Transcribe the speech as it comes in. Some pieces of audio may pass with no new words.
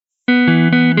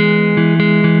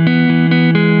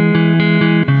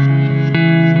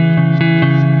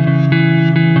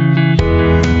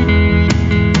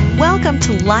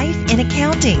in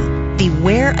Accounting, the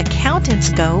Where Accountants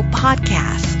Go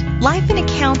podcast. Life in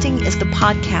Accounting is the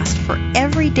podcast for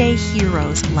everyday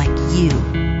heroes like you,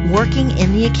 working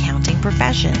in the accounting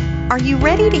profession. Are you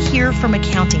ready to hear from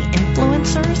accounting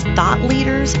influencers, thought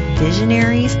leaders,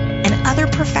 visionaries, and other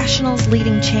professionals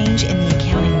leading change in the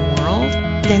accounting world?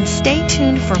 Then stay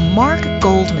tuned for Mark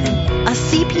Goldman, a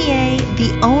CPA,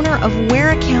 the owner of Where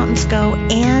Accountants Go,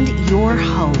 and your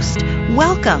host.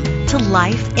 Welcome to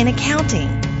Life in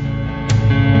Accounting.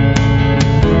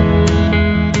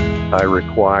 I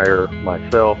require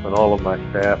myself and all of my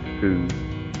staff to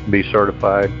be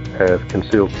certified as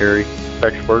concealed carry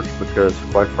experts because,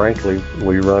 quite frankly,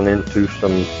 we run into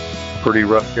some pretty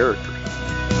rough characters.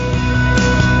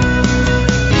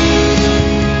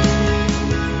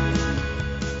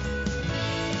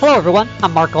 Hello, everyone.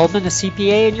 I'm Mark Goldman, a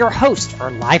CPA, and your host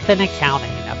for Life in Accounting,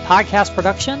 a podcast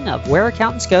production of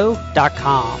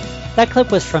WhereAccountantsGo.com. That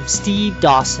clip was from Steve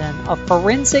Dawson, a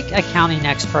forensic accounting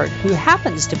expert who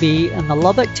happens to be in the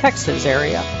Lubbock, Texas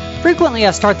area. Frequently,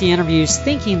 I start the interviews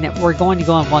thinking that we're going to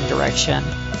go in one direction.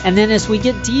 And then as we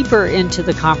get deeper into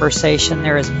the conversation,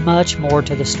 there is much more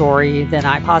to the story than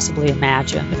I possibly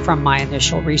imagined from my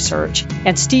initial research.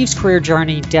 And Steve's career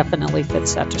journey definitely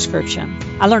fits that description.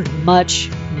 I learned much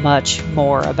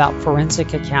more about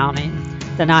forensic accounting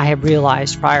than I had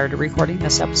realized prior to recording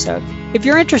this episode. If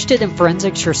you're interested in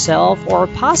forensics yourself, or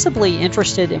possibly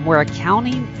interested in where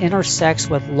accounting intersects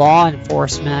with law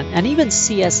enforcement and even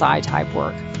CSI type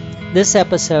work, this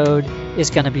episode is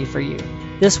going to be for you.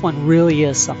 This one really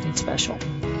is something special.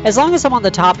 As long as I'm on the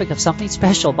topic of something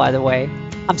special, by the way,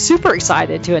 I'm super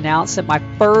excited to announce that my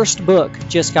first book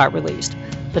just got released.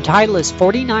 The title is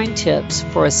 49 Tips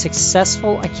for a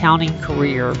Successful Accounting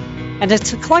Career, and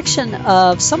it's a collection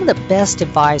of some of the best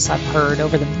advice I've heard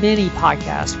over the many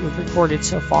podcasts we've recorded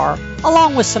so far,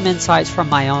 along with some insights from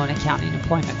my own accounting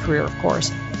employment career, of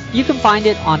course. You can find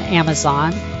it on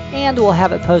Amazon, and we'll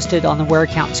have it posted on the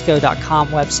WhereAccountantsGo.com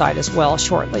website as well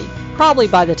shortly, probably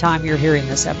by the time you're hearing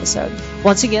this episode.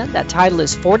 Once again, that title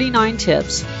is 49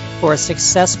 Tips for a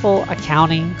Successful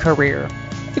Accounting Career.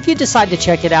 If you decide to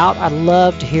check it out, I'd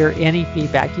love to hear any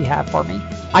feedback you have for me.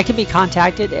 I can be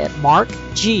contacted at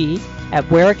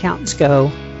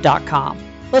markg@whereaccountantsgo.com.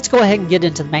 Let's go ahead and get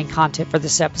into the main content for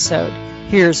this episode.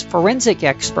 Here's forensic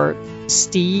expert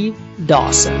Steve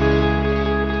Dawson.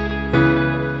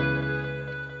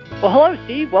 Well, hello,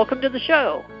 Steve. Welcome to the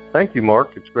show. Thank you,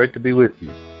 Mark. It's great to be with you.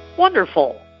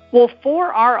 Wonderful. Well,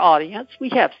 for our audience, we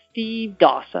have Steve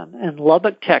Dawson in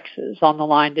Lubbock, Texas on the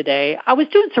line today. I was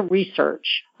doing some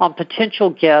research on potential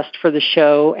guests for the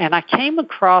show, and I came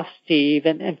across Steve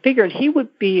and figured he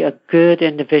would be a good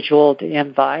individual to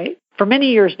invite. For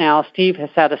many years now, Steve has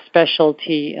had a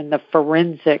specialty in the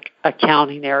forensic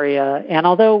accounting area, and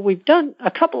although we've done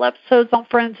a couple episodes on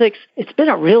forensics, it's been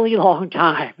a really long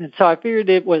time, and so I figured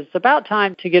it was about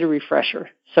time to get a refresher,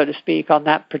 so to speak, on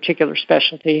that particular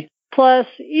specialty. Plus,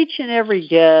 each and every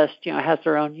guest, has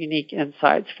their own unique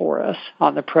insights for us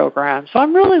on the program. So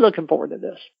I'm really looking forward to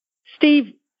this.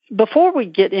 Steve, before we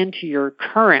get into your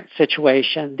current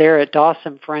situation there at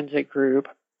Dawson Forensic Group,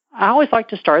 I always like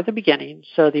to start at the beginning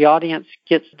so the audience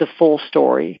gets the full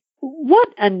story. What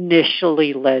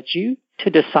initially led you to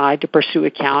decide to pursue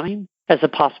accounting as a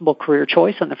possible career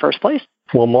choice in the first place?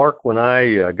 Well, Mark, when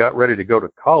I got ready to go to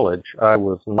college, I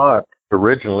was not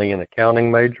originally an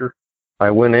accounting major. I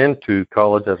went into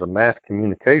college as a mass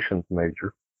communications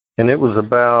major, and it was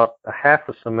about a half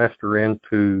a semester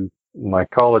into my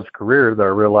college career that I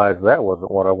realized that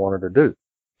wasn't what I wanted to do.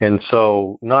 And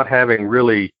so, not having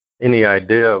really any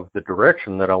idea of the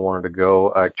direction that I wanted to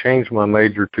go, I changed my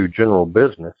major to general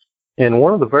business. And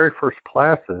one of the very first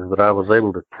classes that I was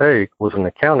able to take was an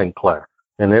accounting class,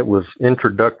 and it was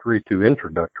introductory to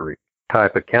introductory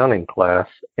type accounting class.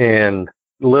 And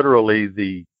literally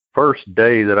the first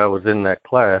day that I was in that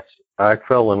class, I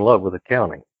fell in love with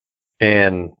accounting.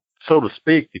 And so to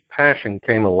speak, the passion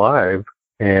came alive.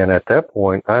 And at that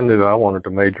point, I knew I wanted to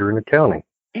major in accounting.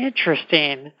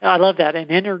 Interesting. I love that. An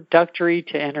introductory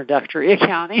to introductory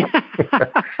accounting.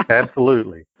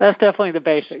 Absolutely. That's definitely the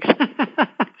basics.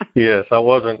 Yes, I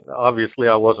wasn't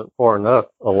far enough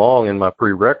along in my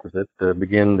prerequisites to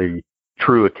begin the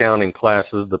true accounting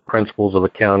classes, the principles of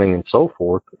accounting and so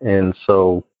forth. And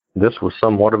so this was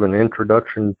somewhat of an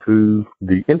introduction to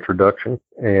the introduction,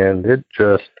 and it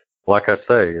just, like I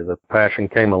say, the passion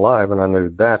came alive, and I knew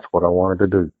that's what I wanted to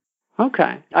do.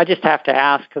 Okay. I just have to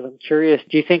ask because I'm curious,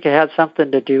 do you think it had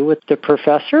something to do with the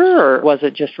professor, or was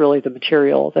it just really the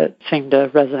material that seemed to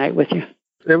resonate with you?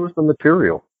 It was the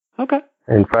material. Okay.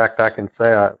 In fact, I can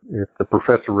say if the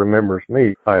professor remembers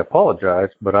me, I apologize,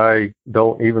 but I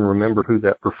don't even remember who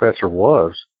that professor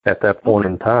was at that point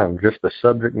in time. Just the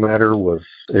subject matter was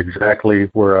exactly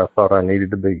where I thought I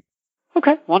needed to be.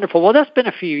 Okay, wonderful. Well, that's been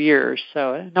a few years,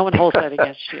 so no one holds that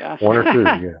against you. One or two,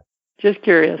 yeah. Just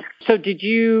curious. So did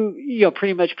you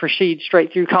pretty much proceed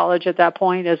straight through college at that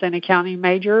point as an accounting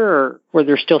major, or were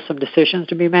there still some decisions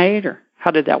to be made, or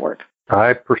how did that work?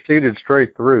 I proceeded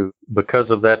straight through. Because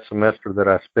of that semester that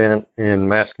I spent in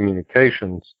mass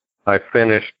communications, I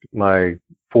finished my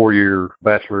 4-year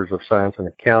Bachelor's of Science in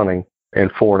Accounting in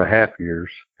 4.5 years.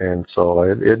 And so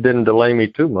it didn't delay me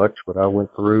too much, but I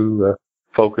went through,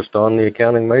 focused on the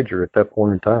accounting major at that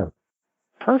point in time.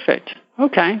 Perfect.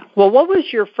 Okay. Well, what was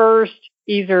your first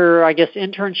either, I guess,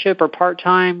 internship or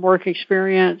part-time work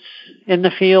experience in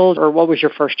the field, or what was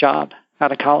your first job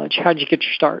out of college? How did you get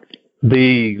your start?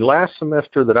 The last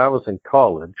semester that I was in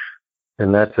college,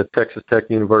 and that's at Texas Tech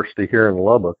University here in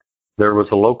Lubbock, there was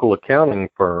a local accounting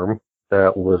firm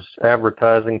that was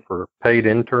advertising for paid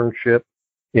internship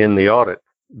in the audit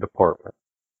department.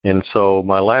 And so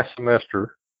my last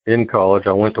semester in college,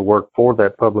 I went to work for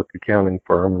that public accounting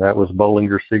firm. That was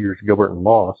Bollinger, Seegers, Gilbert &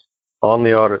 Moss on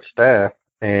the audit staff.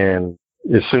 And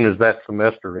as soon as that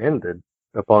semester ended,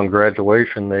 upon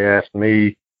graduation, they asked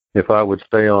me if I would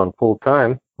stay on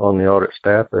full-time on the audit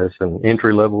staff as an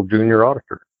entry-level junior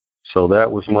auditor. So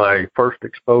that was my first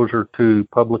exposure to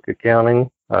public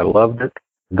accounting. I loved it.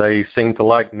 They seemed to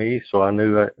like me, so I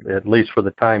knew, at least for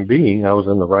the time being, I was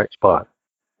in the right spot.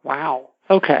 Wow.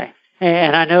 Okay.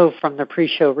 And I know from the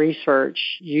pre-show research,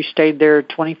 you stayed there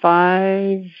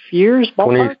 25 years,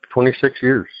 ballpark? 26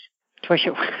 years.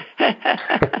 26.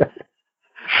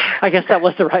 I guess that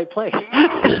was the right place.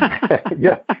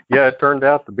 Yeah, it turned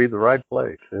out to be the right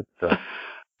place.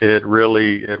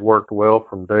 It worked well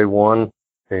from day one,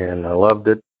 and I loved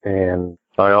it. And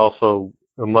I also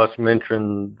must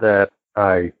mention that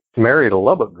I married a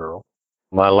Lubbock girl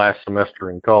my last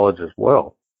semester in college as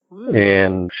well.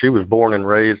 And she was born and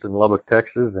raised in Lubbock,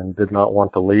 Texas, and did not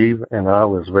want to leave. And I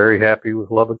was very happy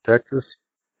with Lubbock, Texas.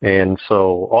 And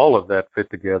so all of that fit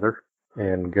together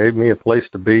and gave me a place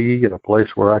to be and a place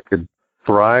where I could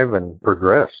thrive and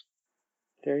progress.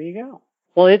 There you go.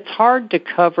 Well, it's hard to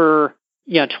cover,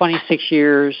 26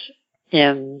 years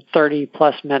in 30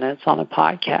 plus minutes on a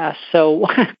podcast. So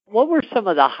what were some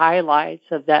of the highlights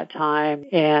of that time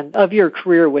and of your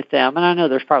career with them? And I know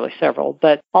there's probably several,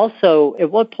 but also at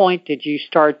what point did you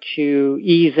start to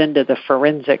ease into the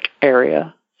forensic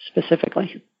area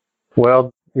specifically? Well,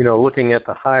 looking at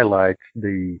the highlights,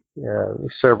 the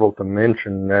several to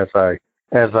mention, as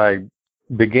I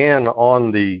began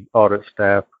on the audit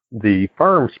staff, the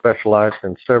firm specialized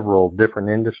in several different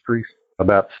industries,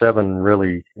 about 7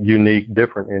 really unique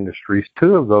different industries.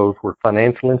 2 of those were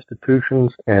financial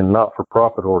institutions and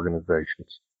not-for-profit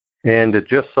organizations. And it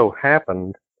just so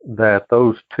happened that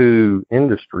those 2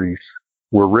 industries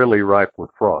were really ripe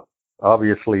with fraud.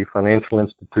 Obviously, financial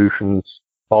institutions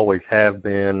always have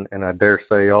been, and I dare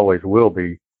say always will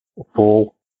be,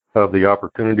 full of the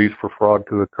opportunities for fraud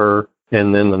to occur.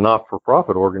 And then the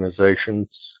not-for-profit organizations,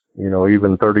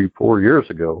 even 34 years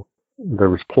ago,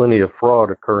 there was plenty of fraud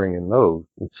occurring in those.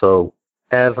 And so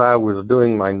as I was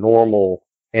doing my normal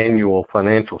annual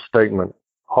financial statement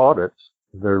audits,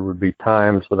 there would be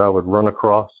times that I would run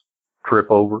across, trip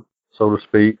over, so to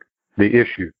speak, the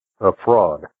issue of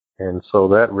fraud. And so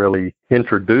that really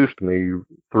introduced me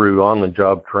through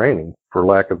on-the-job training, for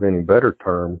lack of any better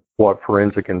term, what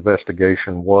forensic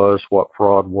investigation was, what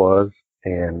fraud was,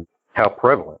 and how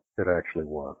prevalent it actually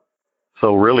was.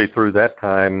 So really through that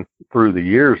time, through the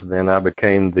years, then I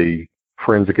became the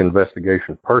forensic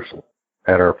investigation person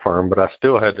at our firm, but I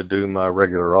still had to do my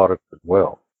regular audits as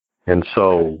well. And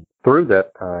so through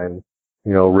that time,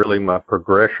 really my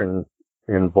progression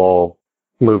involved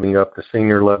moving up to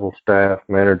senior level staff,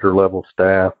 manager level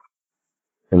staff,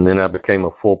 and then I became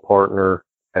a full partner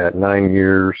at 9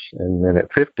 years, and then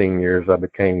at 15 years I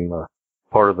became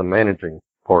part of the managing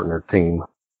partner team.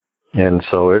 And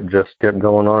so it just kept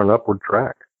going on an upward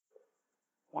track.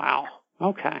 Wow.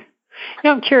 Okay.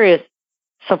 I'm curious.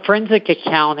 So forensic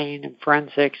accounting and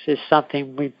forensics is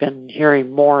something we've been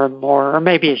hearing more and more, or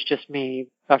maybe it's just me.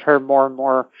 I've heard more and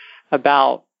more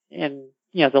about in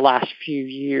the last few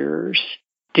years.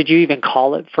 Did you even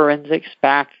call it forensics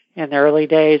back in the early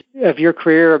days of your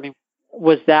career? I mean,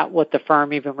 was that what the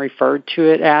firm even referred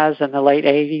to it as in the late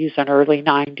 80s and early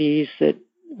 90s that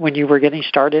when you were getting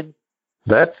started?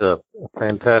 That's a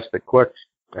fantastic question,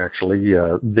 actually.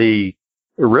 It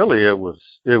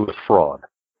was fraud.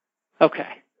 Okay.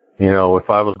 If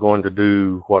I was going to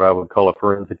do what I would call a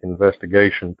forensic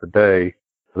investigation today,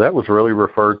 That was really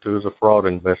referred to as a fraud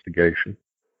investigation.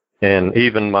 And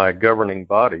even my governing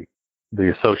body,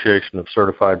 the Association of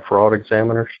Certified Fraud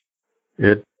Examiners,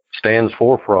 it stands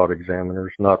for fraud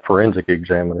examiners, not forensic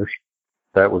examiners.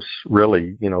 That was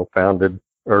really, founded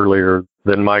earlier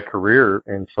than my career,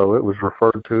 and so it was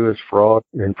referred to as fraud,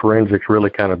 and forensics really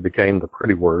kind of became the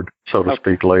pretty word, so to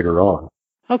speak, later on.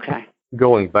 Okay.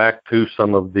 Going back to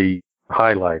some of the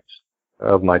highlights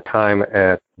of my time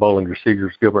at Bollinger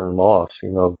Seegers, Gilbert and Moss,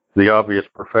 the obvious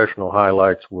professional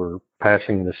highlights were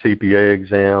passing the CPA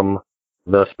exam,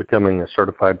 thus becoming a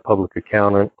certified public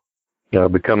accountant,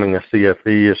 becoming a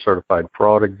CFE, a certified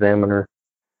fraud examiner.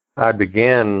 I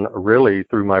began really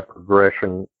through my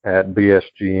progression at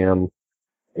BSGM,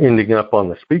 ending up on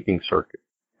the speaking circuit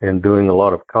and doing a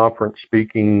lot of conference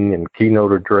speaking and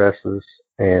keynote addresses,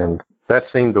 and that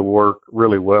seemed to work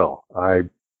really well. I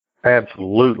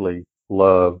absolutely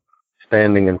love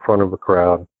standing in front of a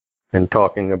crowd and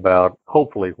talking about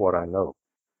hopefully what I know.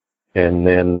 And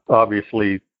then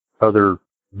obviously other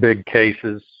big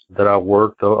cases that I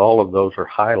worked, all of those are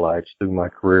highlights through my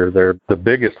career. They're the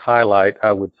biggest highlight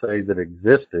I would say that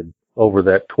existed over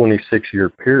that 26-year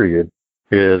period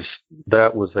is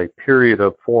that was a period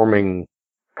of forming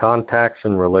contacts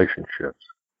and relationships.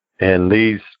 And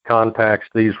these contacts,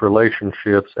 these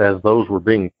relationships, as those were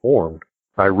being formed,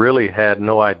 I really had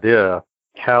no idea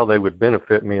how they would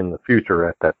benefit me in the future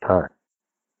at that time.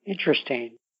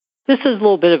 Interesting. This is a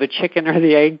little bit of a chicken or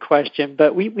the egg question,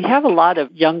 but we have a lot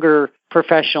of younger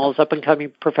professionals,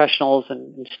 up-and-coming professionals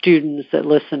and students that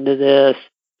listen to this.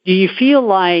 Do you feel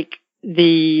like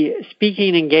the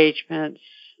speaking engagements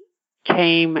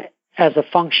came as a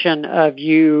function of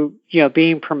you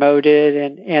being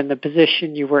promoted and the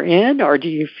position you were in, or do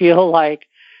you feel like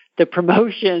the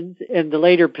promotions and the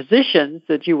later positions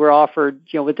that you were offered,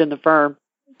 within the firm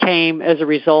came as a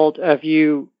result of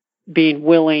you being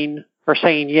willing or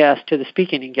saying yes to the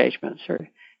speaking engagements? Or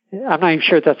I'm not even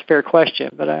sure if that's a fair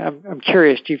question, but I'm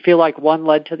curious. Do you feel like one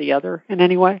led to the other in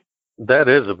any way? That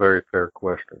is a very fair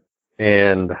question.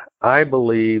 And I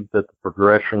believe that the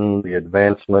progression, the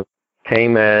advancement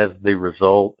came as the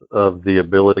result of the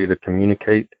ability to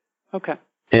communicate. Okay.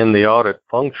 In the audit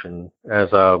function, as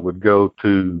I would go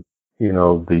to,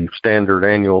 the standard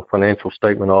annual financial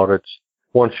statement audits,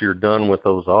 once you're done with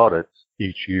those audits,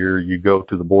 each year you go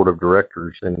to the board of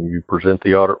directors and you present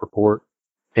the audit report.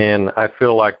 And I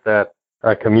feel like that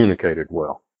I communicated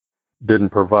well. Didn't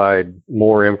provide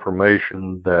more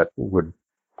information that would,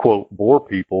 quote, bore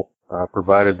people. I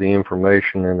provided the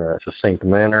information in a succinct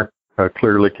manner,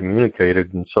 clearly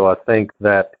communicated. And so I think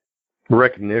that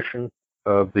recognition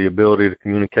of the ability to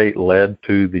communicate led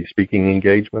to the speaking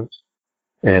engagements.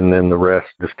 And then the rest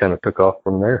just kind of took off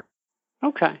from there.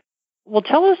 Okay. Well,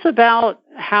 tell us about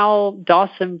how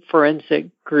Dawson Forensic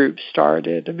Group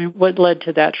started. I mean, what led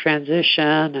to that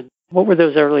transition, and what were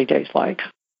those early days like?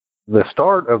 The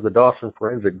start of the Dawson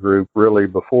Forensic Group, really,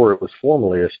 before it was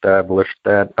formally established,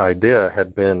 that idea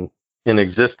had been in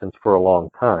existence for a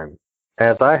long time.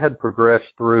 As I had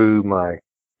progressed through my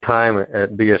time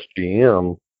at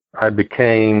BSGM, I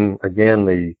became, again,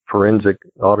 the forensic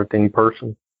auditing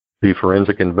person, the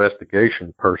forensic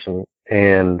investigation person,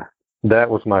 and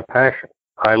that was my passion.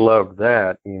 I loved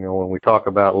that. When we talk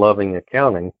about loving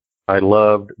accounting, I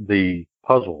loved the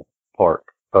puzzle part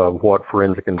of what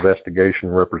forensic investigation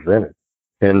represented.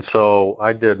 And so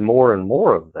I did more and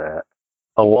more of that,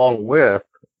 along with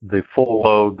the full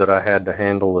load that I had to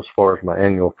handle as far as my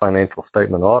annual financial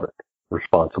statement audit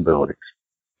responsibilities.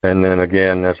 And then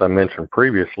again, as I mentioned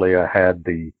previously, I had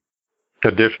the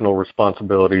additional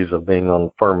responsibilities of being on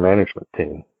the firm management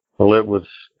team. Well,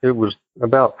 it was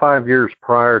about 5 years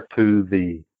prior to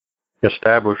the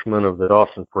establishment of the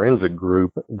Dawson Forensic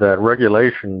Group that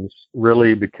regulations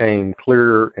really became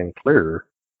clearer and clearer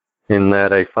in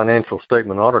that a financial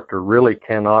statement auditor really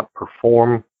cannot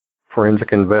perform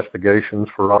forensic investigations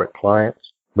for audit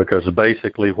clients, because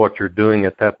basically what you're doing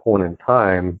at that point in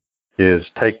time is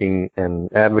taking an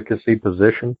advocacy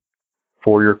position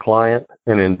for your client,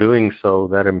 and in doing so,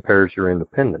 that impairs your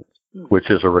independence, which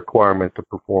is a requirement to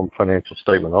perform financial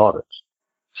statement audits.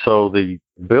 So the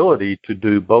ability to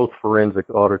do both forensic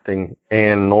auditing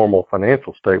and normal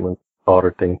financial statement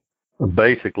auditing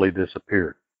basically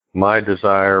disappeared. My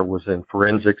desire was in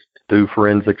forensics, to do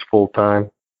forensics full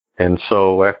time. And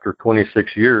so after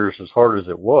 26 years, as hard as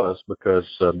it was, because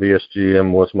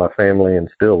BSGM was my family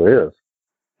and still is,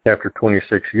 after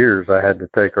 26 years, I had to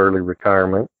take early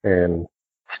retirement and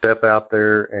step out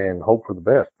there and hope for the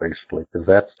best, basically, because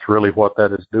that's really what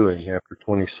that is doing after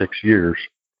 26 years,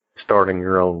 starting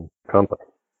your own company.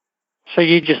 So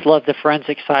you just love the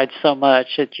forensic side so much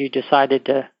that you decided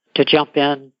to to jump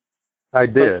in? I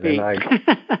did, and I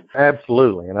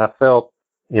absolutely, and I felt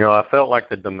like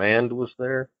the demand was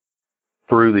there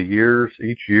through the years.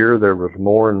 Each year there was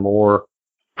more and more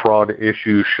fraud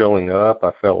issues showing up.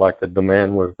 I felt like the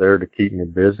demand was there to keep me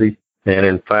busy. And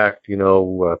in fact,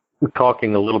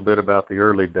 talking a little bit about the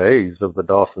early days of the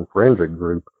Dawson Forensic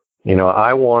Group,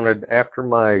 I wanted, after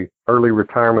my early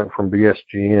retirement from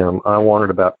BSGM, I wanted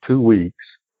about 2 weeks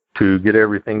to get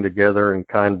everything together and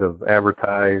kind of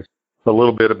advertise a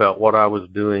little bit about what I was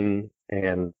doing.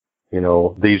 And,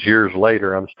 these years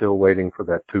later, I'm still waiting for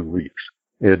that 2 weeks.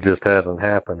 It just hasn't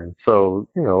happened. And so,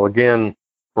 again,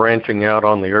 branching out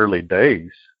on the early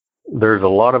days, there's a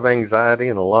lot of anxiety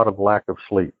and a lot of lack of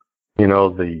sleep.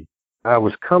 I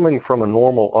was coming from a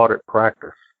normal audit practice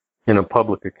in a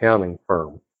public accounting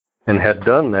firm and had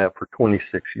done that for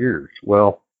 26 years.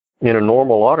 Well, in a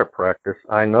normal audit practice,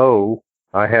 I know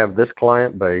I have this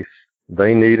client base.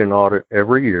 They need an audit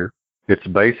every year. It's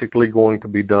basically going to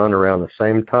be done around the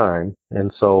same time.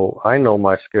 And so I know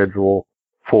my schedule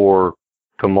for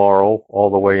tomorrow all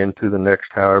the way into the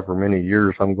next however many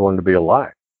years I'm going to be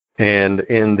alive. And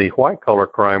in the white-collar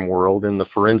crime world, in the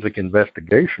forensic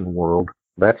investigation world,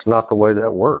 that's not the way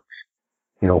that works.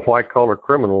 White-collar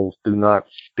criminals do not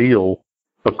steal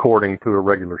according to a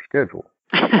regular schedule.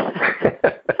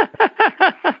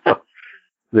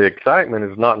 The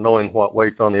excitement is not knowing what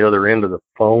waits on the other end of the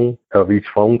phone, of each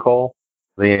phone call.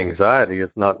 The anxiety is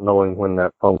not knowing when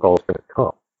that phone call is going to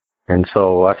come. And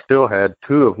so I still had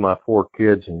 2 of my 4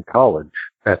 kids in college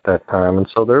at that time. And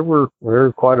so there were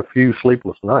quite a few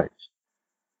sleepless nights.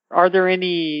 Are there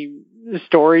any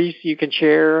stories you can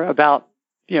share about,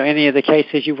 any of the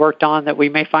cases you worked on that we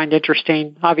may find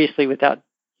interesting? Obviously without,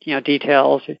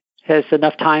 details. Has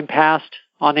enough time passed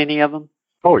on any of them?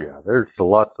 Oh yeah, there's a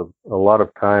lot of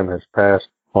time has passed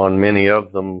on many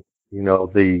of them.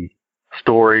 The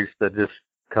stories that just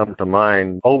come to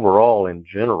mind overall in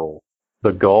general,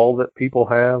 the gall that people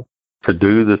have to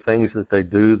do the things that they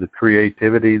do, the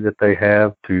creativity that they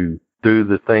have to do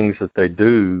the things that they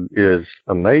do is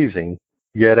amazing.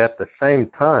 Yet at the same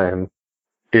time,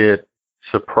 it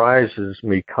surprises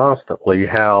me constantly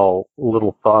how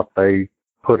little thought they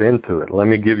put into it. Let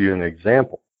me give you an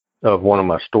example of one of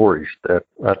my stories that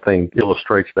I think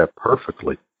illustrates that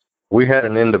perfectly. We had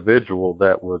an individual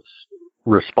that was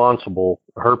responsible.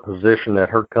 Her position at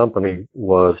her company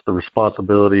was the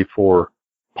responsibility for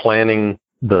planning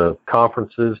the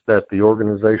conferences that the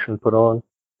organization put on.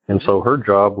 And so her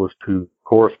job was to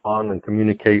correspond and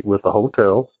communicate with the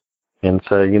hotels and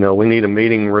say, we need a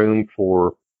meeting room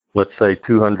for, let's say,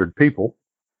 200 people.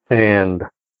 And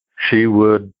she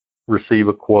would receive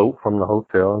a quote from the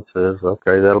hotel and says,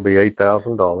 okay, that'll be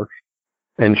 $8,000.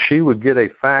 And she would get a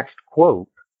faxed quote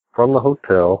from the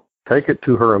hotel, take it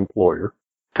to her employer,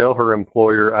 tell her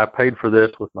employer, I paid for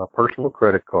this with my personal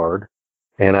credit card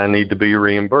and I need to be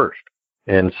reimbursed.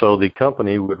 And so the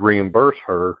company would reimburse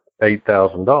her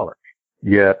 $8,000.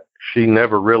 Yet she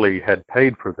never really had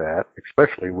paid for that,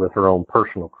 especially with her own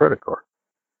personal credit card.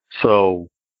 So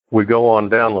we go on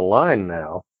down the line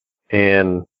now,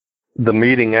 and the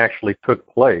meeting actually took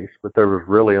place, but there was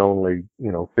really only,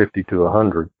 50 to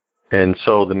 100. And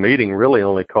so the meeting really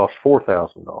only cost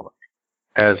 $4,000.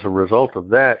 As a result of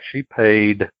that, she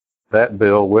paid that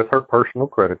bill with her personal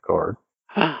credit card,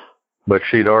 but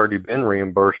she'd already been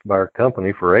reimbursed by her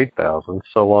company for $8,000.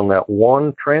 So on that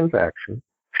one transaction,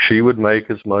 she would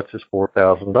make as much as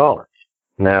 $4,000.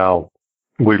 Now,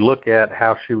 we look at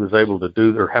how she was able to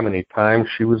do, or how many times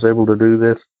she was able to do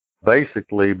this.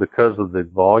 Basically, because of the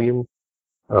volume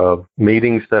of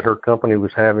meetings that her company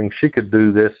was having, she could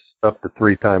do this up to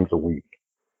 3 times a week.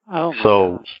 Oh,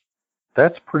 so gosh.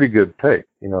 That's pretty good take.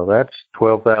 That's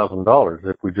 $12,000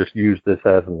 if we just use this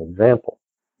as an example.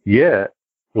 Yet,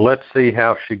 let's see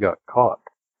how she got caught.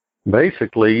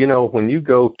 Basically, when you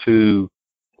go to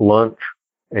lunch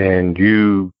and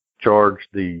you charge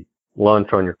the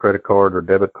lunch on your credit card or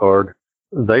debit card,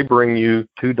 they bring you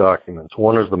 2 documents.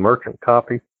 One is the merchant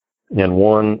copy and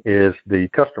one is the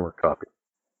customer copy.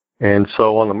 And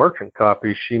so on the merchant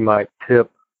copy, she might tip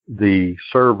the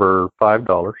server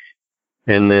 $5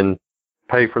 and then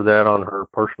pay for that on her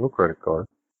personal credit card.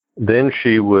 Then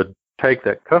she would take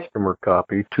that customer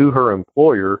copy to her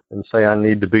employer and say, I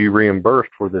need to be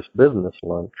reimbursed for this business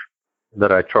lunch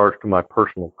that I charged to my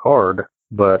personal card,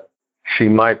 but she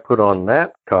might put on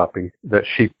that copy that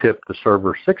she tipped the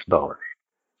server $6.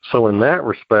 So in that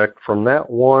respect, from that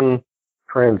one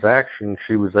transaction,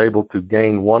 she was able to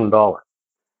gain $1.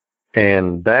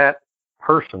 And that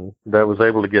person that was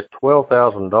able to get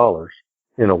 $12,000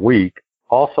 in a week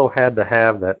also had to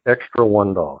have that extra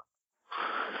 $1.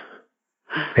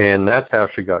 And that's how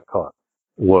she got caught,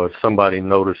 was somebody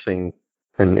noticing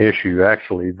an issue.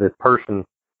 Actually, the person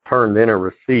turned in a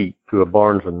receipt to a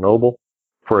Barnes & Noble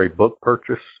for a book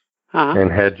purchase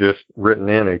and had just written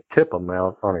in a tip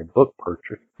amount on a book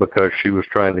purchase because she was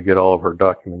trying to get all of her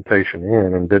documentation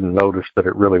in and didn't notice that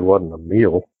it really wasn't a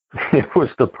meal. It was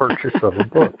the purchase of a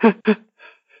book.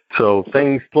 So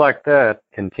things like that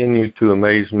continue to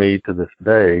amaze me to this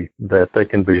day, that they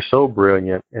can be so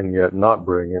brilliant and yet not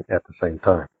brilliant at the same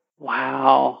time.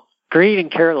 Wow. Greed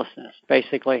and carelessness,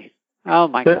 basically. Oh,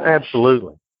 my gosh.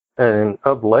 Absolutely. And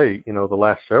of late, the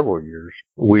last several years,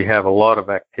 we have a lot of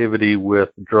activity with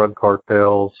drug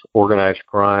cartels, organized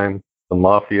crime, the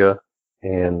mafia.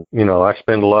 And, I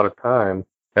spend a lot of time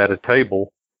at a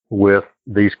table with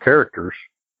these characters,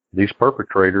 these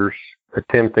perpetrators,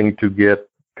 attempting to get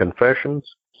confessions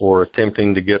or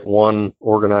attempting to get one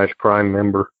organized crime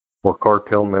member or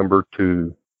cartel member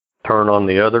to turn on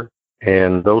the other.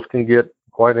 And those can get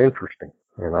quite interesting.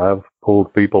 And I've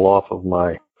pulled people off of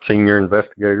my senior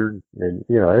investigator, and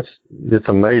it's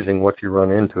amazing what you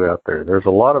run into out there. There's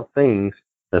a lot of things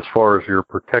as far as your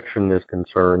protection is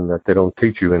concerned that they don't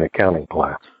teach you in accounting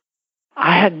class.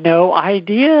 I had no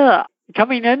idea.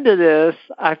 Coming into this,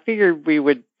 I figured we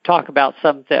would talk about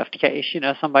some theft case,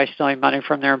 somebody stealing money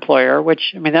from their employer,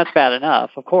 which, that's bad enough,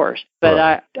 of course. But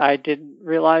right. I didn't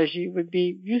realize you would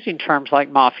be using terms like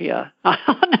mafia on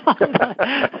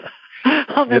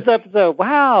this episode.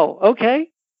 Wow. Okay.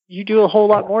 You do a whole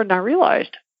lot more than I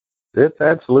realized. It's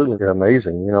absolutely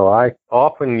amazing. I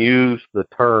often use the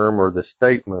term or the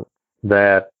statement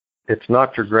that it's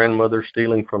not your grandmother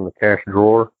stealing from the cash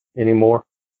drawer anymore.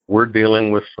 We're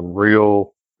dealing with some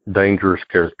real dangerous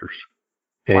characters.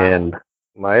 Wow. And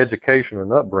my education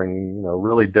and upbringing,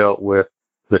 really dealt with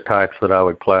the types that I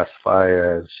would classify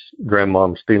as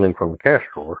grandmom stealing from the cash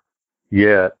drawer.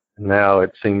 Yet now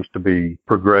it seems to be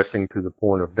progressing to the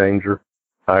point of danger.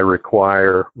 I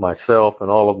require myself and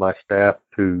all of my staff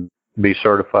to be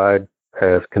certified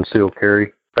as concealed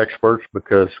carry experts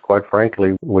because, quite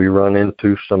frankly, we run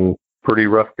into some pretty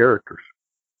rough characters.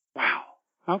 Wow.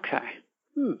 Okay.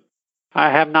 I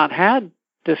have not had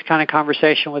this kind of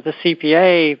conversation with a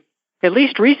CPA, at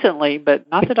least recently, but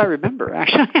not that I remember,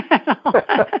 actually.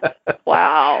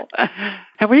 Wow.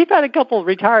 And we've had a couple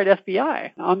retired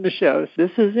FBI on the show. So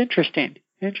this is interesting.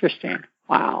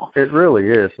 Wow. It really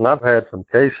is. And I've had some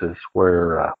cases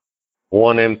where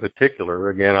one in particular,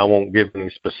 again, I won't give any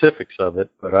specifics of it,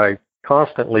 but I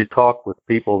constantly talk with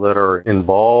people that are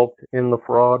involved in the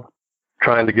fraud,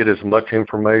 trying to get as much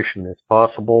information as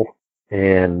possible.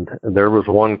 And there was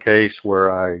one case where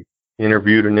I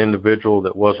interviewed an individual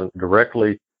that wasn't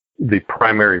directly the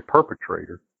primary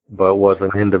perpetrator, but was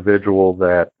an individual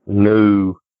that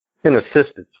knew and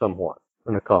assisted somewhat,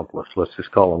 an accomplice, let's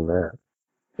just call him that.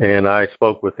 And I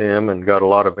spoke with him and got a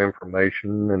lot of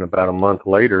information, and about a month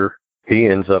later, he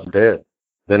ends up dead.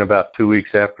 Then about 2 weeks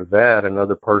after that,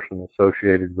 another person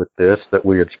associated with this that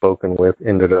we had spoken with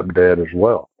ended up dead as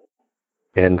well.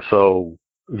 And so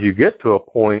you get to a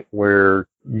point where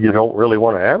you don't really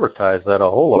want to advertise that a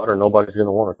whole lot or nobody's going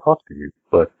to want to talk to you.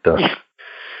 But,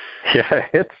 yeah,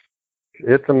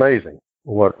 it's amazing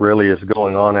what really is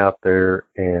going on out there.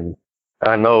 And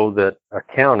I know that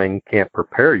accounting can't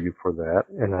prepare you for that,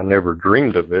 and I never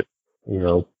dreamed of it,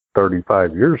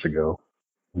 35 years ago,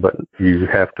 but you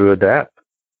have to adapt.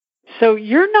 So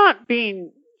you're not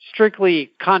being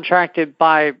strictly contracted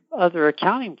by other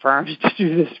accounting firms to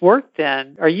do this work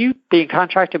then. Are you being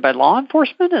contracted by law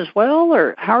enforcement as well,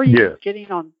 or how are you getting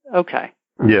on? Okay.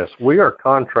 Yes, we are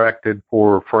contracted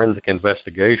for forensic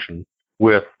investigation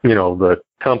with, the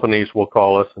companies will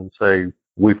call us and say,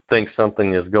 we think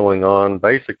something is going on.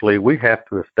 Basically, we have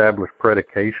to establish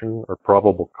predication or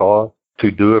probable cause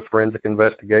to do a forensic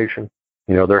investigation.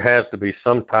 There has to be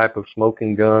some type of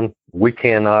smoking gun. We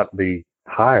cannot be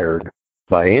hired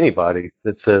by anybody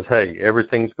that says, hey,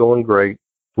 everything's going great.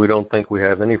 We don't think we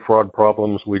have any fraud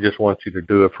problems. We just want you to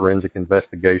do a forensic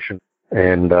investigation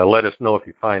and let us know if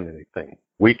you find anything.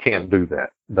 We can't do that.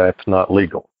 That's not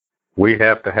legal. We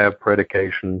have to have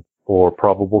predication or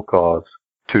probable cause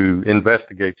to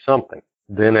investigate something.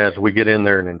 Then as we get in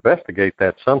there and investigate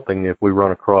that something, if we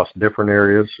run across different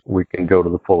areas, we can go to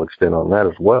the full extent on that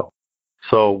as well.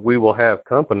 So we will have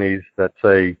companies that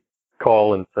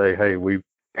call and say, hey, we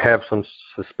have some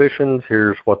suspicions.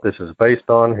 Here's what this is based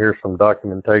on. Here's some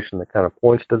documentation that kind of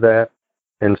points to that.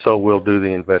 And so we'll do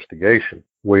the investigation.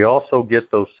 We also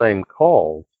get those same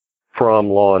calls from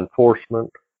law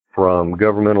enforcement, from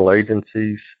governmental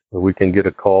agencies. We can get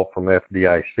a call from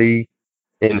FDIC,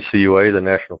 NCUA, the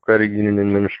National Credit Union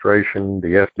Administration,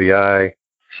 the FBI,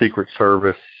 Secret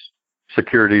Service,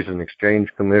 Securities and Exchange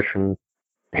Commission.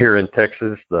 Here in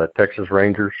Texas, the Texas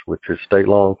Rangers, which is state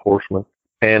law enforcement,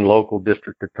 and local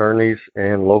district attorneys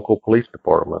and local police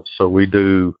departments. So we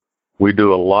do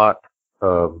a lot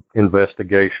of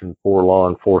investigation for law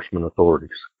enforcement authorities.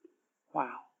 Wow.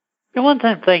 And one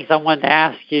of the things I wanted to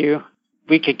ask you,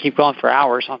 we could keep going for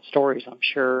hours on stories, I'm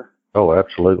sure. Oh,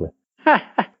 absolutely.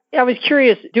 I was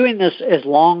curious, doing this as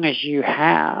long as you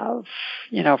have,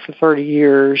 for 30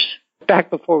 years, back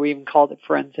before we even called it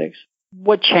forensics,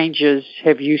 what changes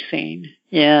have you seen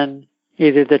in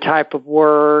either the type of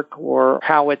work or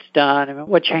how it's done? I mean,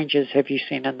 what changes have you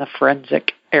seen in the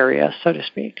forensic area, so to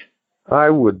speak? I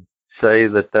would say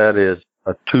that is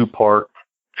a two-part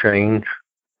change.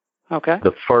 Okay.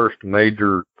 The first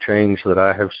major change that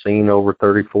I have seen over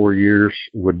 34 years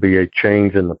would be a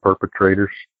change in the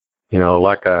perpetrators.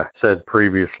 Like I said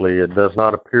previously, it does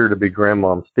not appear to be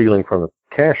grandmom stealing from the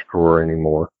cash drawer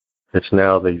anymore. It's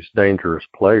now these dangerous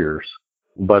players.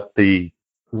 But the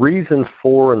reasons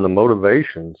for and the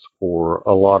motivations for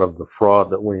a lot of the fraud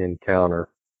that we encounter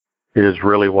is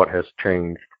really what has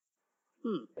changed.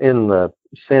 In the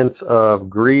sense of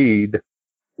greed,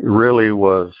 really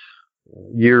was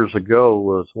years ago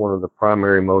was one of the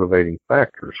primary motivating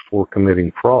factors for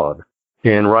committing fraud.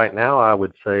 And right now, I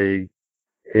would say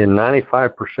in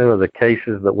 95% of the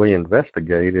cases that we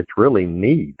investigate, it's really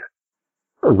need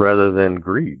rather than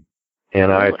greed.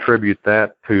 And I attribute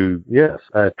that to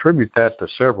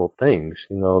several things.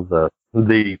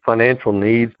 The financial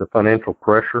needs, the financial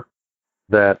pressure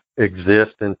that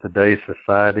exists in today's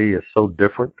society is so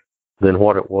different than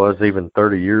what it was even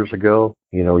 30 years ago.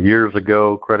 Years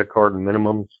ago, credit card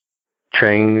minimums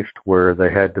changed where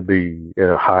they had to be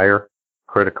higher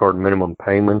credit card minimum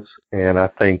payments. And I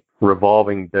think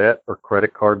revolving debt or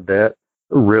credit card debt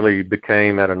really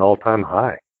became at an all-time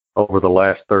high over the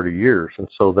last 30 years. And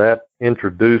so that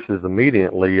introduces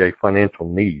immediately a financial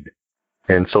need.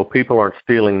 And so people aren't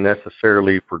stealing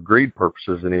necessarily for greed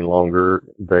purposes any longer.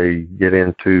 They get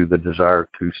into the desire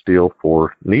to steal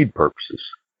for need purposes.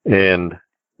 And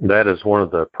that is one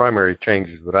of the primary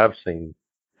changes that I've seen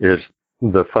is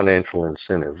the financial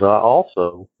incentives. I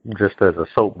also, just as a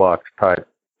soapbox type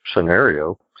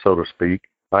scenario, so to speak,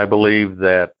 I believe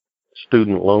that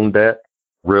student loan debt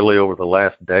really over the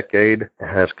last decade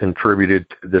has contributed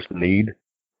to this need.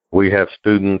 We have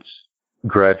students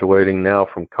graduating now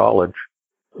from college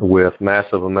with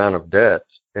massive amount of debts,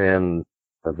 and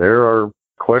there are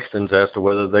questions as to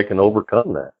whether they can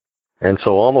overcome that. And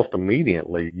so almost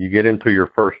immediately you get into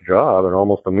your first job, and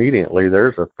almost immediately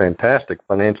there's a fantastic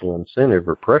financial incentive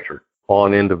or pressure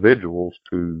on individuals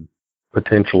to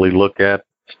potentially look at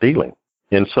stealing.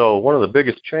 And so one of the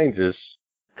biggest changes,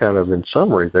 kind of in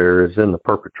summary there, is in the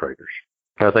perpetrators.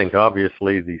 I think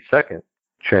obviously the second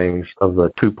change of the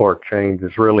two-part change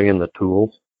is really in the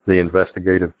tools, the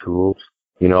investigative tools.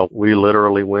 We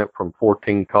literally went from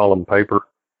 14-column paper,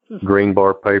 green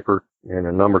bar paper, and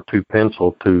a number 2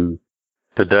 pencil to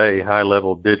today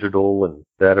high-level digital and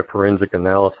data forensic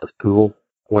analysis tools.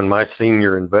 When my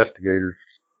senior investigators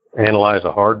analyze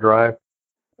a hard drive,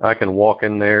 I can walk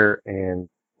in there and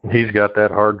he's got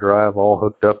that hard drive all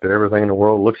hooked up to everything in the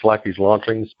world. Looks like he's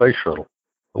launching the space shuttle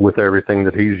with everything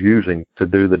that he's using to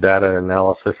do the data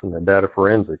analysis and the data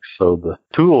forensics. So the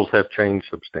tools have changed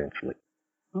substantially.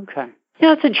 Okay.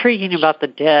 It's intriguing about the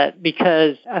debt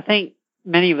because I think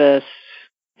many of us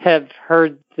have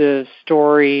heard the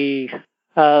story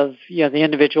of, the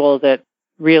individual that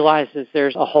realizes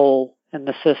there's a hole in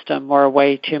the system or a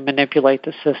way to manipulate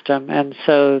the system. And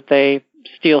so they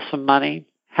steal some money,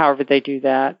 however they do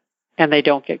that, and they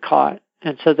don't get caught.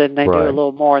 And so then they do a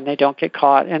little more and they don't get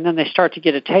caught. And then they start to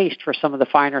get a taste for some of the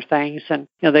finer things. And,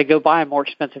 they go buy a more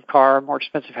expensive car, a more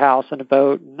expensive house and a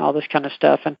boat and all this kind of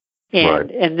stuff. And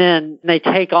then they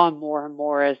take on more and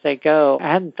more as they go.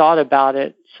 I hadn't thought about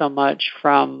it so much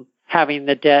from having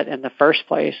the debt in the first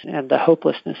place and the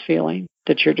hopelessness feeling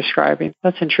that you're describing.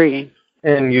 That's intriguing.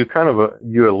 And you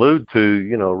you allude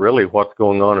to, really what's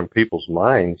going on in people's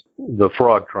minds. The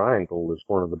fraud triangle is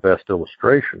one of the best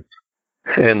illustrations.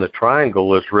 And the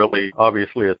triangle is really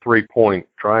obviously a 3-point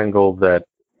triangle that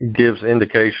gives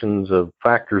indications of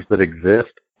factors that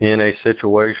exist in a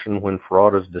situation when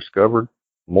fraud is discovered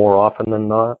more often than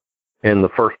not. And the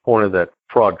first point of that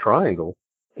fraud triangle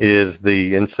is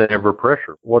the incentive or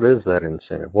pressure. What is that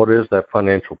incentive? What is that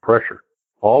financial pressure?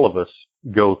 All of us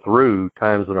go through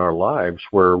times in our lives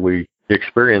where we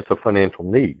experience a financial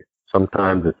need.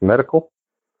 Sometimes it's medical,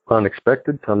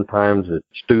 unexpected. Sometimes it's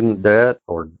student debt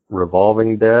or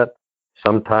revolving debt.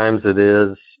 Sometimes it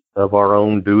is of our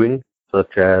own doing,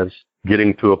 such as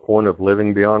getting to a point of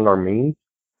living beyond our means.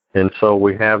 And so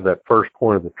we have that first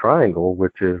point of the triangle,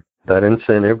 which is that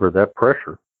incentive or that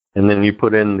pressure. And then you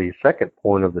put in the second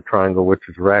point of the triangle, which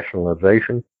is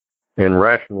rationalization. And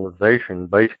rationalization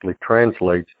basically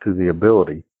translates to the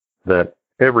ability that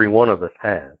every one of us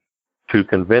has to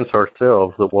convince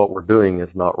ourselves that what we're doing is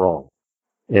not wrong.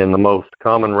 And the most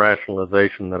common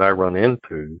rationalization that I run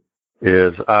into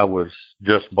is I was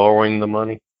just borrowing the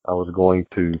money. I was going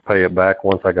to pay it back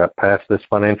once I got past this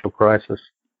financial crisis.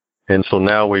 And so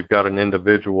now we've got an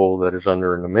individual that is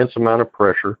under an immense amount of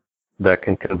pressure that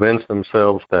can convince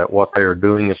themselves that what they are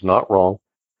doing is not wrong.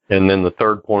 And then the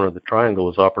third point of the triangle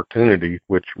is opportunity,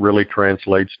 which really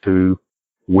translates to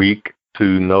weak to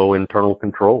no internal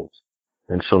controls.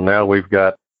 And so now we've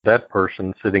got that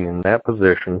person sitting in that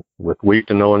position with weak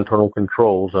to no internal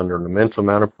controls under an immense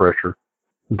amount of pressure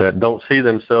that don't see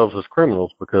themselves as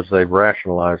criminals because they've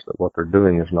rationalized that what they're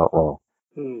doing is not wrong.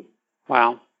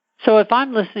 Wow. So if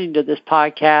I'm listening to this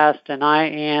podcast and I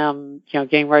am,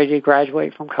 getting ready to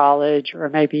graduate from college, or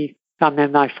maybe I'm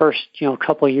in my first,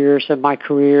 couple of years of my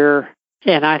career,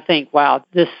 and I think, wow,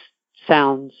 this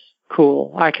sounds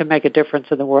cool. I can make a difference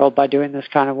in the world by doing this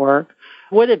kind of work.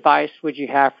 What advice would you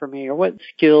have for me, or what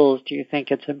skills do you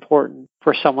think it's important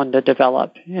for someone to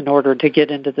develop in order to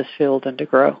get into this field and to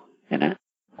grow in it?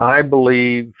 I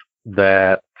believe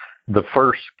that the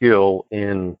first skill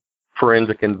in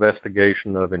forensic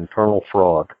investigation of internal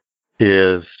fraud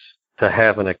is to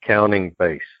have an accounting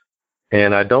base.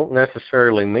 And I don't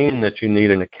necessarily mean that you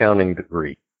need an accounting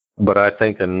degree, but I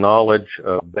think a knowledge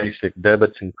of basic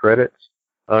debits and credits,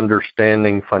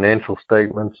 understanding financial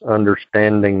statements,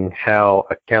 understanding how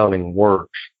accounting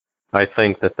works, I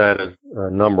think that is,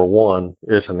 number one,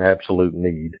 is an absolute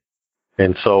need.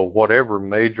 And so whatever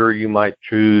major you might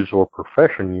choose or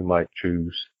profession you might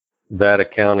choose, that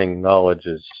accounting knowledge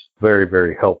is very,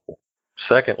 very helpful.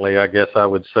 Secondly, I guess I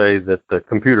would say that the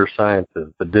computer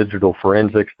sciences, the digital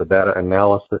forensics, the data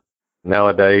analysis,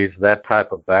 nowadays, that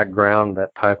type of background,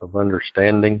 that type of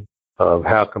understanding of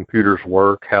how computers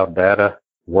work, how data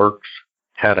works,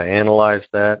 how to analyze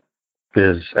that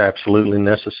is absolutely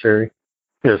necessary.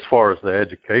 As far as the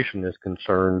education is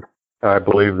concerned, I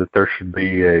believe that there should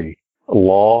be a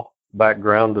law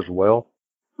background as well.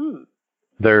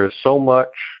 There is so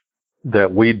much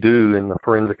that we do in the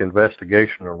forensic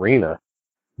investigation arena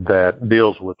that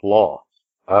deals with law.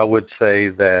 I would say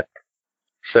that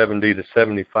 70 to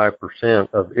 75%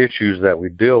 of issues that we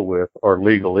deal with are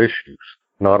legal issues,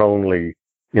 not only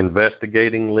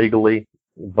investigating legally,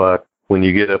 but when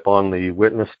you get up on the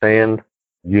witness stand,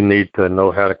 you need to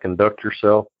know how to conduct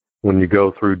yourself. When you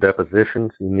go through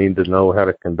depositions, you need to know how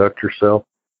to conduct yourself.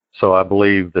 So I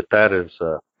believe that is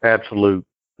an absolute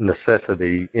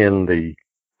necessity in the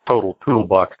total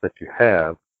toolbox that you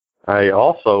have. I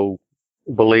also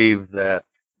believe that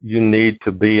you need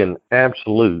to be an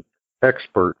absolute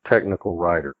expert technical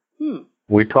writer.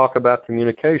 We talk about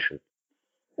communication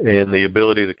and the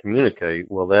ability to communicate.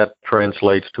 Well, that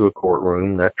translates to a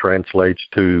courtroom. That translates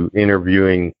to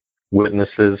interviewing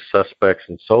witnesses, suspects,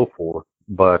 and so forth.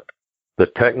 But the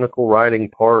technical writing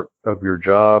part of your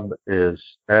job is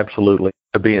absolutely,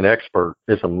 to be an expert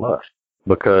is a must,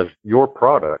 because your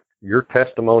product, your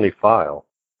testimony file,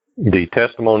 the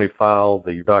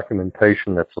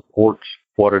documentation that supports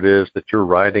what it is that you're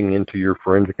writing into your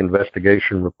forensic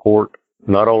investigation report,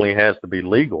 not only has to be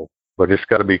legal, but it's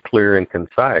got to be clear and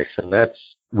concise. And that's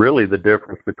really the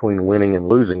difference between winning and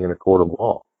losing in a court of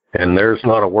law. And there's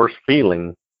not a worse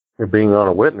feeling than being on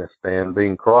a witness stand,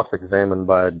 being cross-examined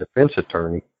by a defense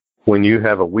attorney when you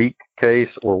have a weak case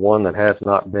or one that has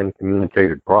not been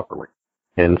communicated properly.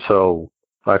 And so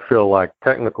I feel like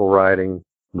technical writing,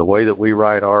 the way that we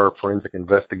write our forensic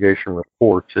investigation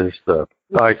reports, is the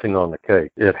icing on the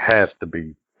cake. It has to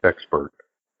be expert.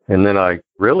 And then I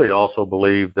really also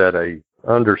believe that a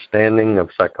understanding of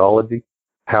psychology,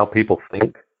 how people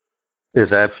think,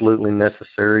 is absolutely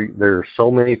necessary. There are so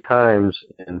many times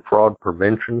in fraud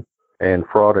prevention and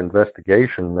fraud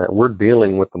investigation that we're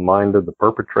dealing with the mind of the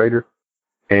perpetrator,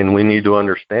 and we need to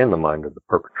understand the mind of the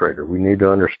perpetrator. We need to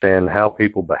understand how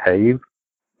people behave,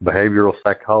 behavioral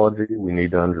psychology. We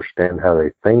need to understand how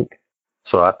they think.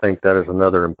 So I think that is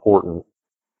another important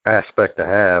aspect to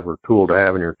have, or tool to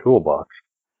have in your toolbox.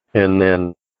 And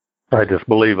then I just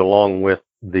believe, along with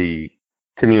the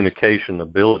communication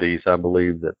abilities, I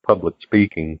believe that public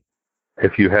speaking,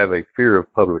 if you have a fear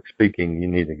of public speaking, you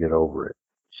need to get over it.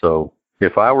 So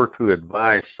if I were to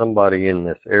advise somebody in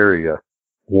this area,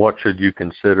 what should you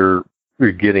consider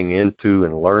getting into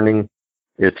and learning?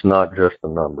 It's not just the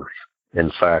numbers. In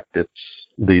fact, it's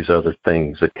these other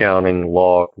things: accounting,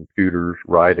 law, computers,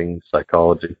 writing,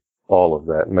 psychology. All of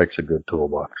that makes a good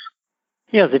toolbox.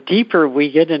 The deeper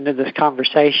we get into this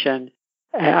conversation,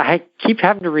 I keep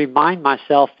having to remind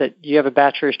myself that you have a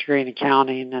bachelor's degree in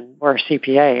accounting and we're a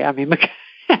CPA. I mean,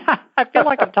 I feel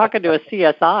like I'm talking to a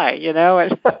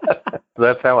CSI,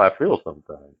 That's how I feel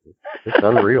sometimes. It's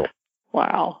unreal.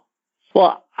 Wow.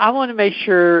 Well, I want to make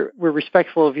sure we're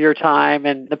respectful of your time,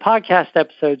 and the podcast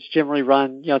episodes generally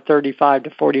run, 35 to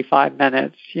 45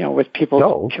 minutes, with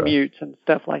people's commutes and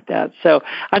stuff like that. So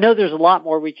I know there's a lot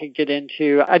more we could get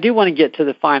into. I do want to get to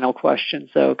the final questions,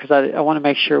 though, because I want to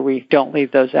make sure we don't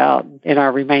leave those out in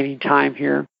our remaining time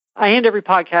here. I end every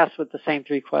podcast with the same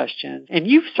 3 questions, and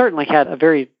you've certainly had a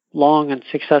very long and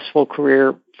successful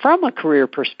career. From a career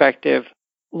perspective,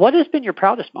 what has been your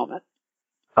proudest moment?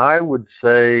 I would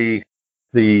say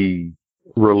the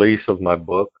release of my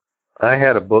book. I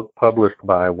had a book published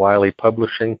by Wiley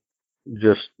Publishing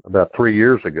just about 3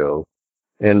 years ago.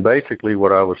 And basically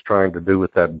what I was trying to do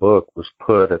with that book was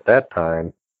put, at that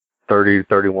time,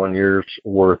 31 years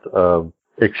worth of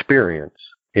experience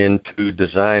into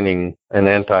designing an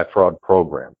anti-fraud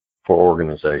program for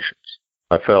organizations.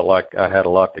 I felt like I had a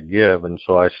lot to give, and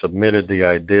so I submitted the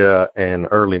idea and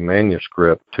early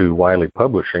manuscript to Wiley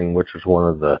Publishing, which is one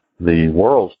of the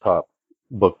world's top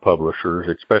book publishers,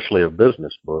 especially of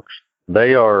business books.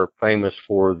 They are famous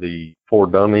for the For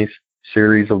Dummies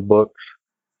series of books.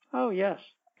 Oh, yes.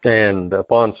 And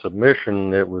upon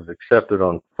submission, it was accepted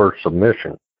on first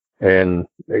submission. And,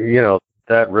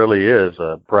 that really is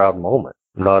a proud moment,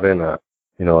 not in an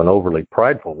overly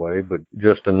prideful way, but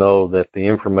just to know that the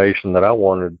information that I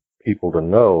wanted people to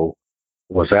know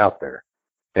was out there,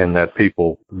 and that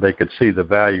they could see the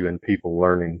value in people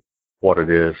learning what it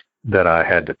is that I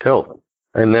had to tell them.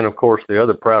 And then, of course, the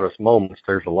other proudest moments,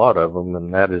 there's a lot of them,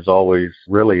 and that is always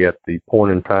really at the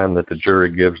point in time that the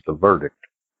jury gives the verdict.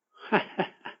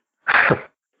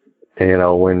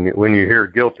 When you hear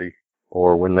guilty,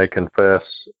 or when they confess,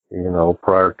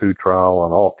 prior to trial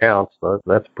on all counts,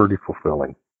 that's pretty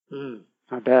fulfilling.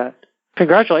 I bet.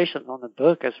 Congratulations on the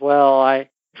book as well.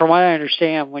 From what I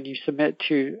understand, when you submit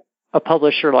to a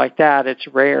publisher like that, it's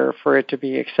rare for it to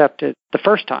be accepted the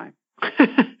first time.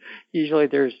 Usually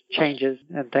there's changes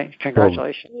and things.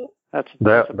 Congratulations.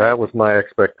 That was my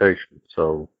expectation,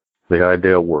 so the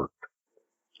idea worked.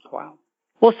 Wow.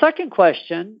 Well, second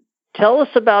question, tell us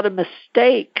about a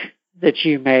mistake that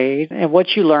you made and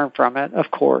what you learned from it.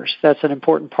 Of course, that's an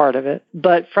important part of it.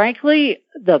 But frankly,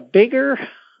 the bigger,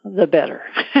 the better.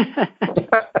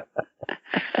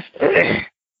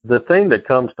 The thing that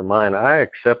comes to mind, I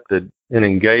accepted an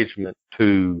engagement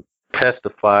to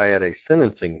testify at a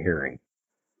sentencing hearing,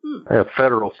 a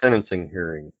federal sentencing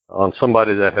hearing on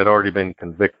somebody that had already been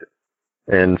convicted.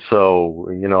 And so,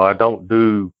 I don't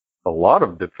do a lot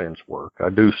of defense work. I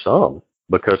do some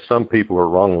because some people are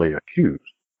wrongly accused.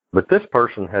 But this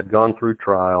person had gone through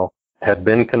trial, had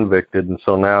been convicted, and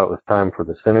so now it was time for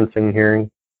the sentencing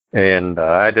hearing. And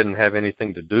I didn't have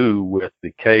anything to do with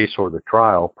the case or the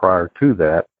trial prior to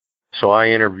that. So I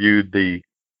interviewed the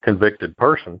convicted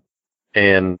person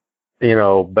and,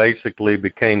 basically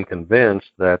became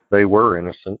convinced that they were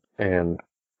innocent, and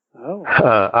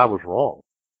I was wrong.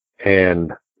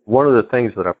 And one of the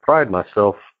things that I pride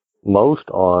myself most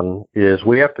on is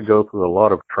we have to go through a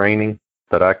lot of training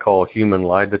that I call human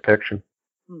lie detection.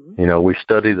 Mm-hmm. We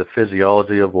study the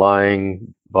physiology of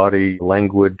lying, body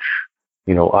language,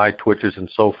 eye twitches and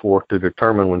so forth to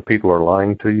determine when people are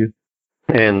lying to you.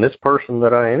 And this person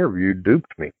that I interviewed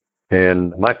duped me.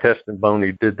 And my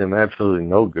testimony did them absolutely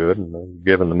no good, and they were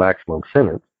given the maximum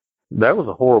sentence. That was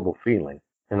a horrible feeling.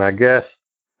 And I guess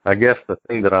the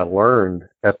thing that I learned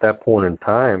at that point in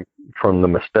time from the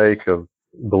mistake of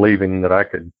believing that I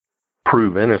could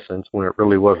prove innocence when it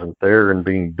really wasn't there and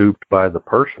being duped by the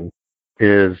person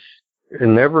is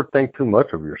never think too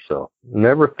much of yourself.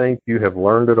 Never think you have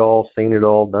learned it all, seen it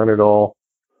all, done it all,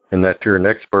 and that you're an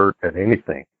expert at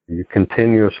anything. You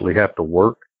continuously have to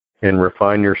work and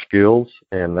refine your skills,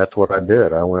 and that's what I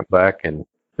did. I went back and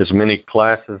as many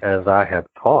classes as I have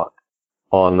taught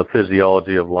on the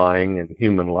physiology of lying and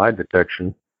human lie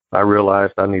detection, I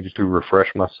realized I needed to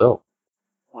refresh myself.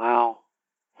 Wow.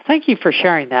 Thank you for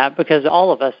sharing that, because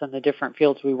all of us in the different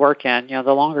fields we work in,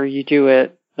 the longer you do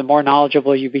it, the more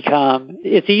knowledgeable you become.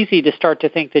 It's easy to start to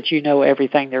think that you know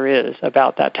everything there is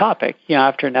about that topic,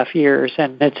 after enough years.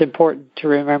 And it's important to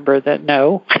remember that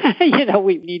no,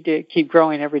 we need to keep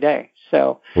growing every day.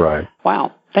 So, right.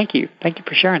 Wow. Thank you. Thank you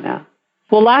for sharing that.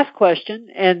 Well, last question,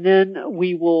 and then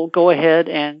we will go ahead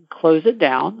and close it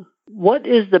down. What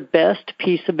is the best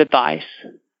piece of advice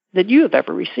that you have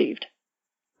ever received?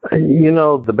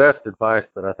 The best advice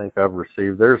that I think I've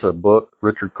received, there's a book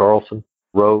Richard Carlson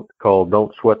wrote called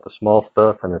Don't Sweat the Small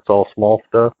Stuff, and it's all small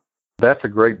stuff. That's a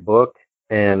great book,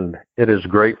 and it is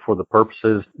great for the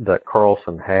purposes that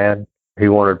Carlson had. He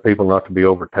wanted people not to be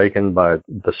overtaken by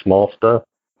the small stuff.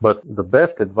 But the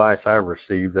best advice I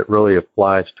received that really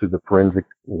applies to the forensic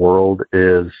world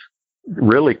is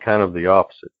really kind of the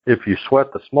opposite. If you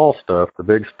sweat the small stuff, the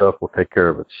big stuff will take care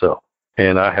of itself.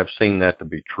 And I have seen that to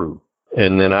be true.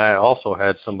 And then I also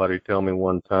had somebody tell me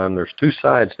one time, there's two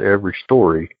sides to every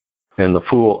story, and the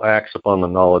fool acts upon the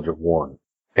knowledge of one.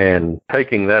 And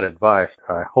taking that advice,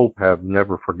 I hope have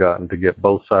never forgotten to get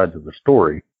both sides of the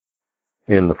story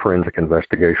in the forensic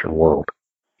investigation world.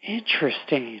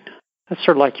 Interesting. That's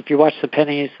sort of like if you watch the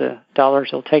pennies, the dollars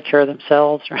will take care of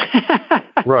themselves.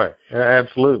 Right.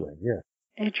 Absolutely. Yeah.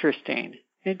 Interesting.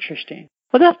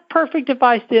 Well, that's perfect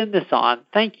advice to end this on.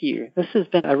 Thank you. This has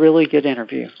been a really good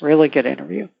interview.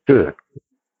 Good.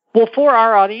 Well, for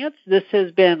our audience, this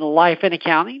has been Life in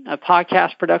Accounting, a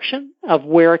podcast production of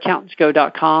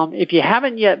WhereAccountants.go.com. If you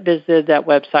haven't yet visited that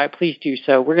website, please do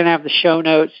so. We're going to have the show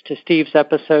notes to Steve's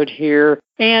episode here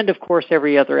and, of course,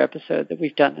 every other episode that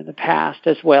we've done in the past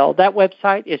as well. That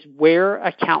website is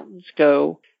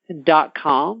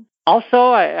WhereAccountants.go.com. Also,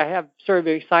 I have sort of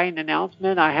an exciting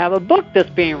announcement. I have a book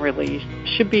that's being released.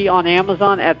 Should be on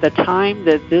Amazon at the time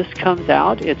that this comes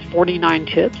out. It's 49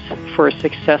 Tips for a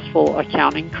Successful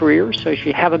Accounting Career. So if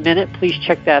you have a minute, please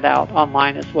check that out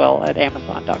online as well at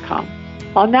Amazon.com.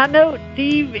 On that note,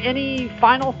 Steve, any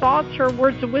final thoughts or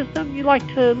words of wisdom you'd like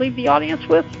to leave the audience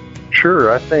with?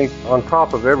 Sure. I think on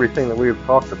top of everything that we've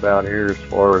talked about here as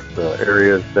far as the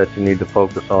areas that you need to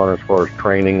focus on as far as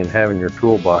training and having your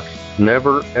toolbox,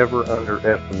 never, ever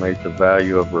underestimate the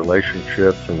value of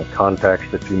relationships and the contacts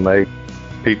that you make.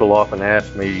 People often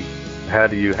ask me, how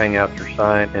do you hang out your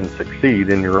sign and succeed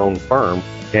in your own firm?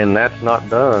 And that's not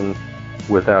done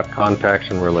without contacts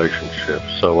and relationships.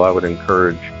 So I would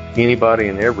encourage anybody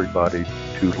and everybody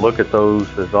to look at those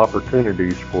as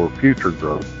opportunities for future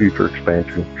growth, future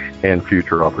expansion, and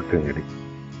future opportunity.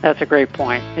 That's a great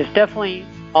point. It's definitely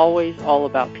always all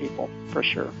about people, for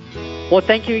sure. Well,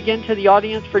 thank you again to the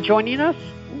audience for joining us.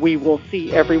 We will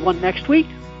see everyone next week.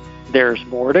 There's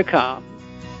more to come.